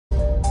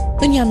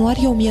În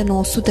ianuarie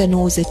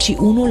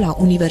 1991, la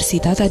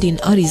Universitatea din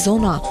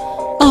Arizona,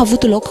 a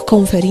avut loc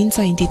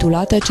conferința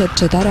intitulată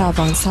Cercetarea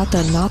avansată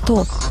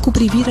NATO cu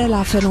privire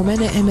la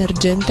fenomene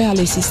emergente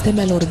ale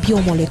sistemelor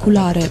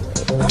biomoleculare.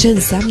 Ce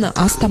înseamnă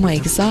asta mai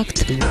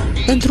exact?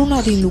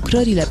 Într-una din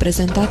lucrările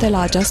prezentate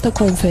la această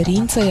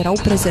conferință erau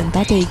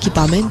prezentate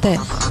echipamente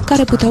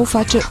care puteau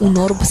face un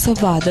orb să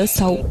vadă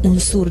sau un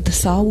surd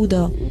să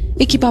audă.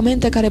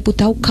 Echipamente care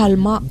puteau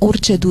calma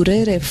orice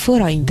durere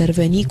fără a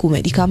interveni cu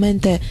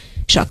medicamente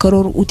și a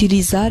căror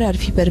utilizare ar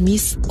fi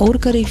permis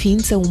oricărei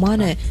ființe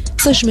umane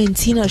să-și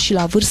mențină și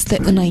la vârste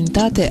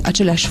înaintate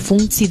aceleași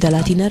funcții de la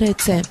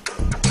tinerețe.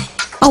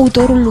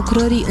 Autorul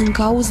lucrării în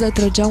cauză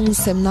trăgea un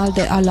semnal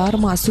de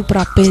alarmă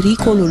asupra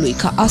pericolului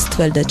ca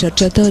astfel de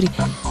cercetări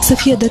să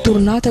fie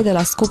deturnate de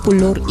la scopul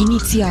lor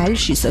inițial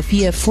și să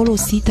fie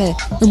folosite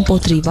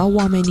împotriva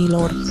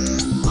oamenilor.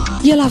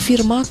 El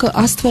afirma că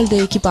astfel de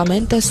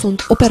echipamente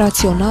sunt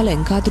operaționale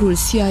în cadrul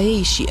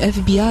CIA și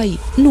FBI,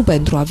 nu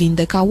pentru a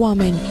vindeca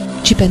oameni,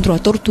 ci pentru a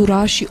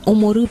tortura și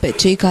omorî pe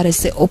cei care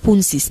se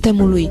opun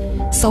sistemului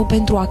sau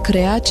pentru a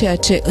crea ceea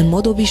ce în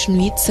mod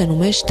obișnuit se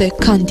numește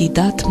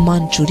candidat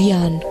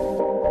manciurian.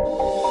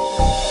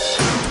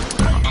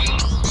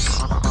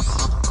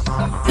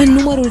 În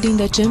numărul din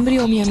decembrie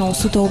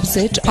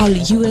 1980 al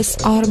US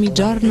Army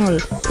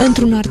Journal,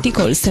 într-un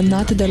articol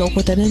semnat de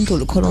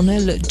locotenentul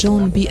colonel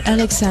John B.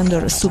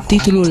 Alexander sub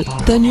titlul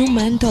The New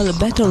Mental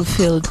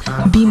Battlefield,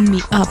 Beam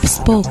Me Up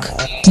Spock,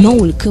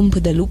 noul câmp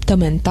de luptă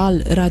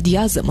mental,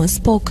 radiază-mă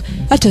Spock,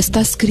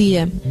 acesta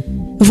scrie: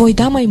 voi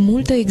da mai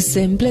multe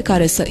exemple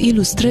care să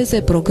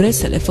ilustreze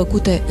progresele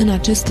făcute în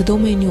acest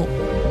domeniu.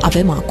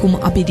 Avem acum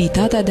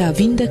abilitatea de a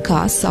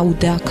vindeca sau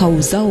de a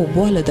cauza o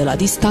boală de la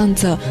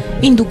distanță,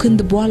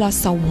 inducând boala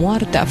sau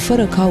moartea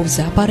fără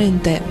cauze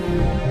aparente.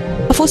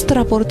 A fost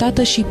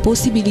raportată și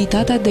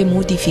posibilitatea de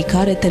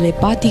modificare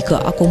telepatică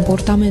a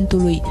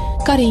comportamentului,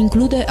 care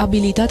include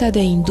abilitatea de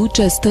a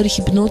induce stări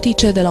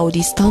hipnotice de la o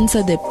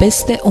distanță de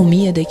peste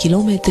 1000 de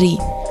kilometri.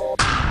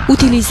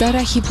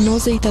 Utilizarea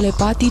hipnozei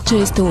telepatice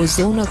este o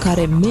zonă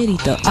care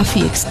merită a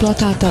fi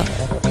exploatată.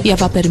 Ea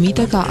va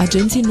permite ca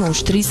agenții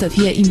noștri să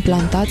fie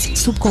implantați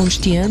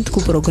subconștient cu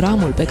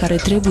programul pe care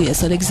trebuie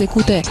să-l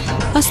execute,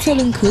 astfel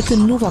încât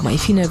nu va mai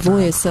fi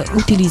nevoie să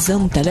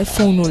utilizăm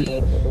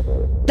telefonul.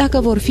 Dacă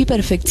vor fi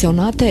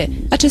perfecționate,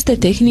 aceste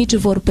tehnici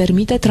vor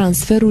permite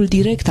transferul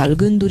direct al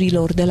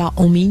gândurilor de la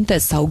o minte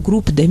sau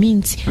grup de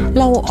minți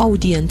la o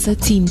audiență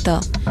țintă.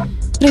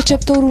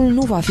 Receptorul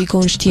nu va fi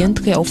conștient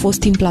că au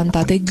fost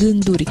implantate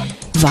gânduri,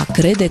 va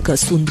crede că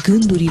sunt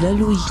gândurile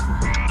lui.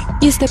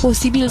 Este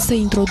posibil să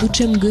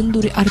introducem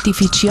gânduri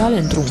artificiale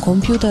într-un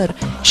computer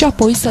și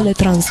apoi să le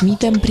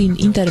transmitem prin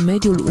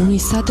intermediul unui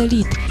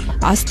satelit.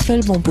 Astfel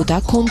vom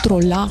putea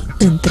controla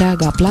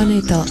întreaga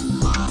planetă.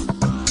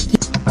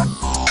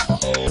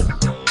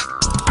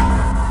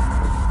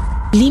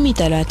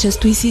 Limitele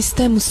acestui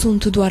sistem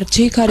sunt doar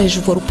cei care își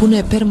vor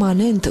pune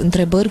permanent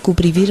întrebări cu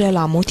privire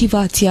la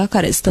motivația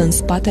care stă în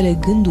spatele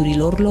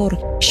gândurilor lor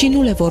și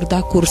nu le vor da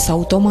curs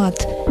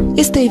automat.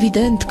 Este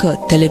evident că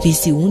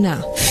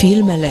televiziunea,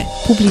 filmele,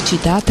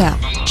 publicitatea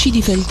și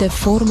diferite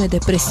forme de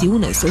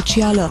presiune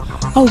socială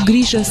au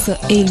grijă să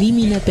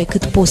elimine pe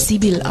cât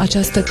posibil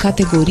această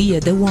categorie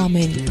de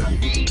oameni.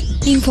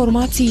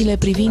 Informațiile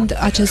privind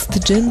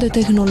acest gen de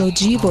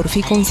tehnologii vor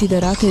fi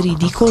considerate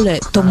ridicole,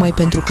 tocmai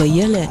pentru că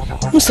ele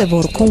nu se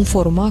vor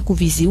conforma cu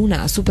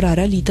viziunea asupra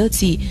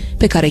realității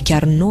pe care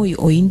chiar noi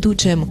o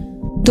inducem.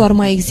 Doar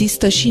mai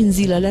există și în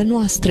zilele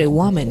noastre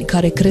oameni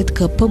care cred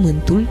că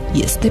pământul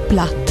este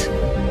plat.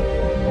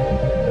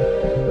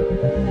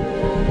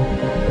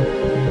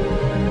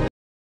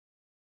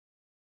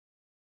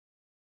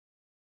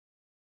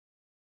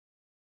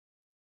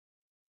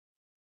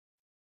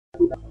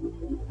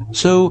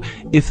 So,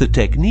 if the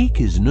technique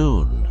is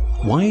known,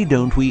 why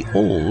don't we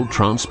all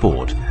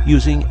transport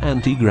using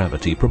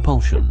anti-gravity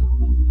propulsion?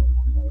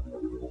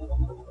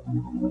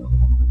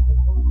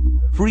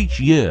 For each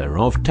year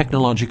of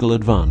technological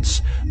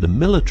advance, the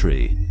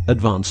military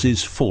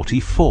advances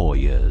 44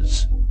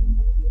 years.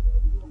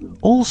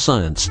 All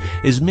science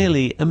is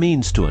merely a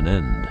means to an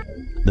end.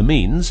 The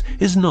means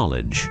is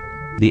knowledge.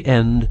 The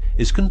end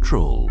is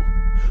control.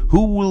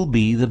 Who will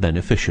be the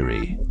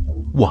beneficiary?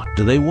 What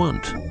do they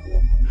want?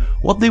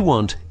 What they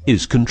want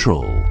is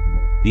control,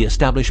 the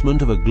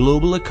establishment of a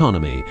global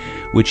economy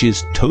which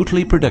is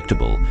totally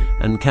predictable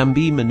and can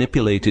be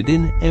manipulated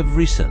in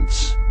every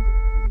sense.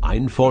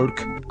 Ein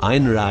Volk,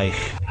 ein Reich,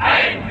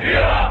 ein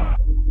Führer.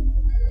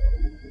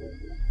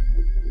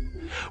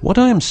 What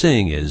I am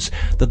saying is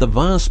that the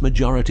vast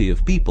majority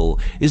of people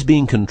is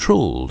being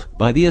controlled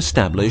by the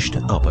established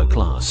upper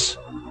class.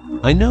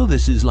 I know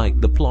this is like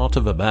the plot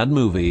of a bad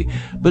movie,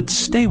 but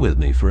stay with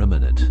me for a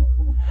minute.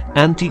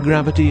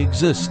 Anti-gravity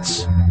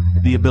exists.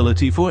 The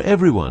ability for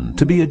everyone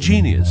to be a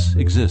genius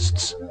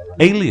exists.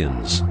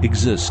 Aliens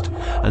exist,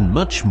 and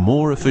much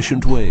more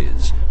efficient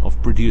ways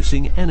of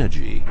producing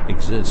energy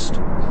exist.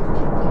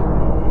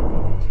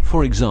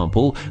 for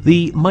example,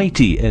 the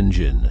mighty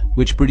engine,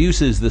 which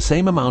produces the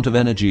same amount of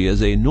energy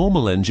as a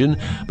normal engine,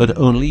 but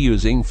only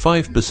using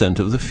 5%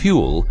 of the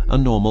fuel a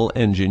normal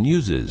engine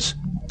uses.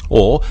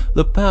 Or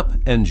the PAP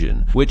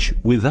engine, which,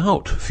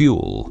 without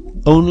fuel,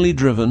 only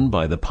driven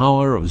by the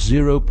power of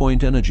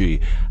zero-point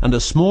energy and a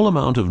small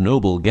amount of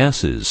noble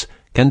gases,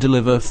 can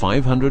deliver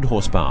 500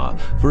 horsepower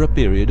for a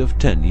period of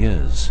 10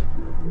 years.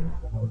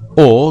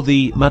 Or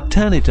the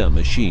Maternita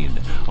machine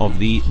of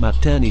the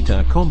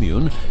Maternita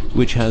commune,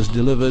 which has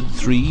delivered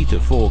 3 to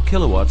 4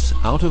 kilowatts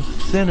out of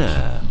thin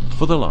air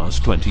for the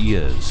last 20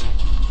 years.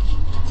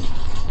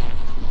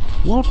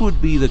 What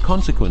would be the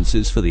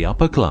consequences for the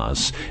upper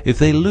class if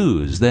they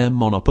lose their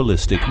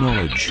monopolistic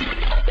knowledge?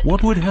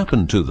 What would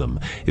happen to them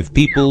if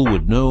people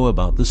would know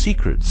about the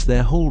secrets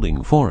they're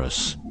holding for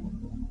us?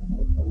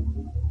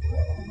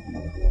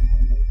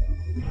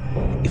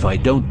 If I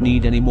don't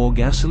need any more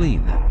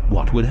gasoline,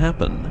 what would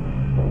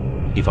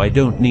happen? If I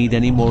don't need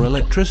any more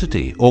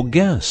electricity or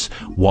gas,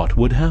 what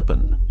would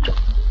happen?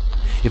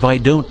 If I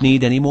don't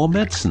need any more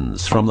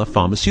medicines from the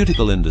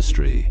pharmaceutical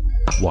industry,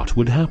 what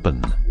would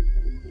happen?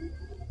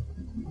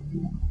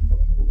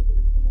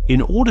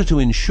 In order to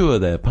ensure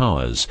their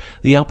powers,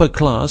 the upper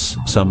class,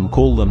 some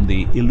call them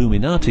the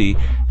Illuminati,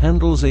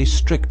 handles a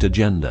strict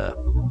agenda.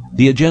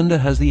 The agenda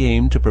has the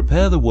aim to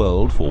prepare the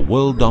world for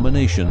world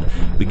domination,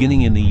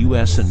 beginning in the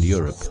US and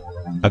Europe.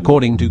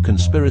 According to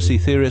conspiracy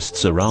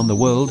theorists around the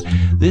world,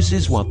 this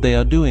is what they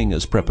are doing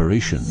as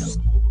preparation.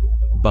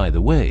 By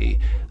the way,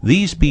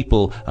 these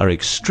people are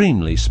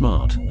extremely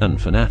smart and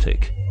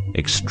fanatic,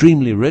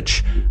 extremely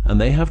rich,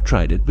 and they have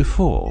tried it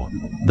before.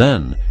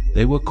 Then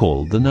they were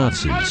called the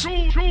Nazis.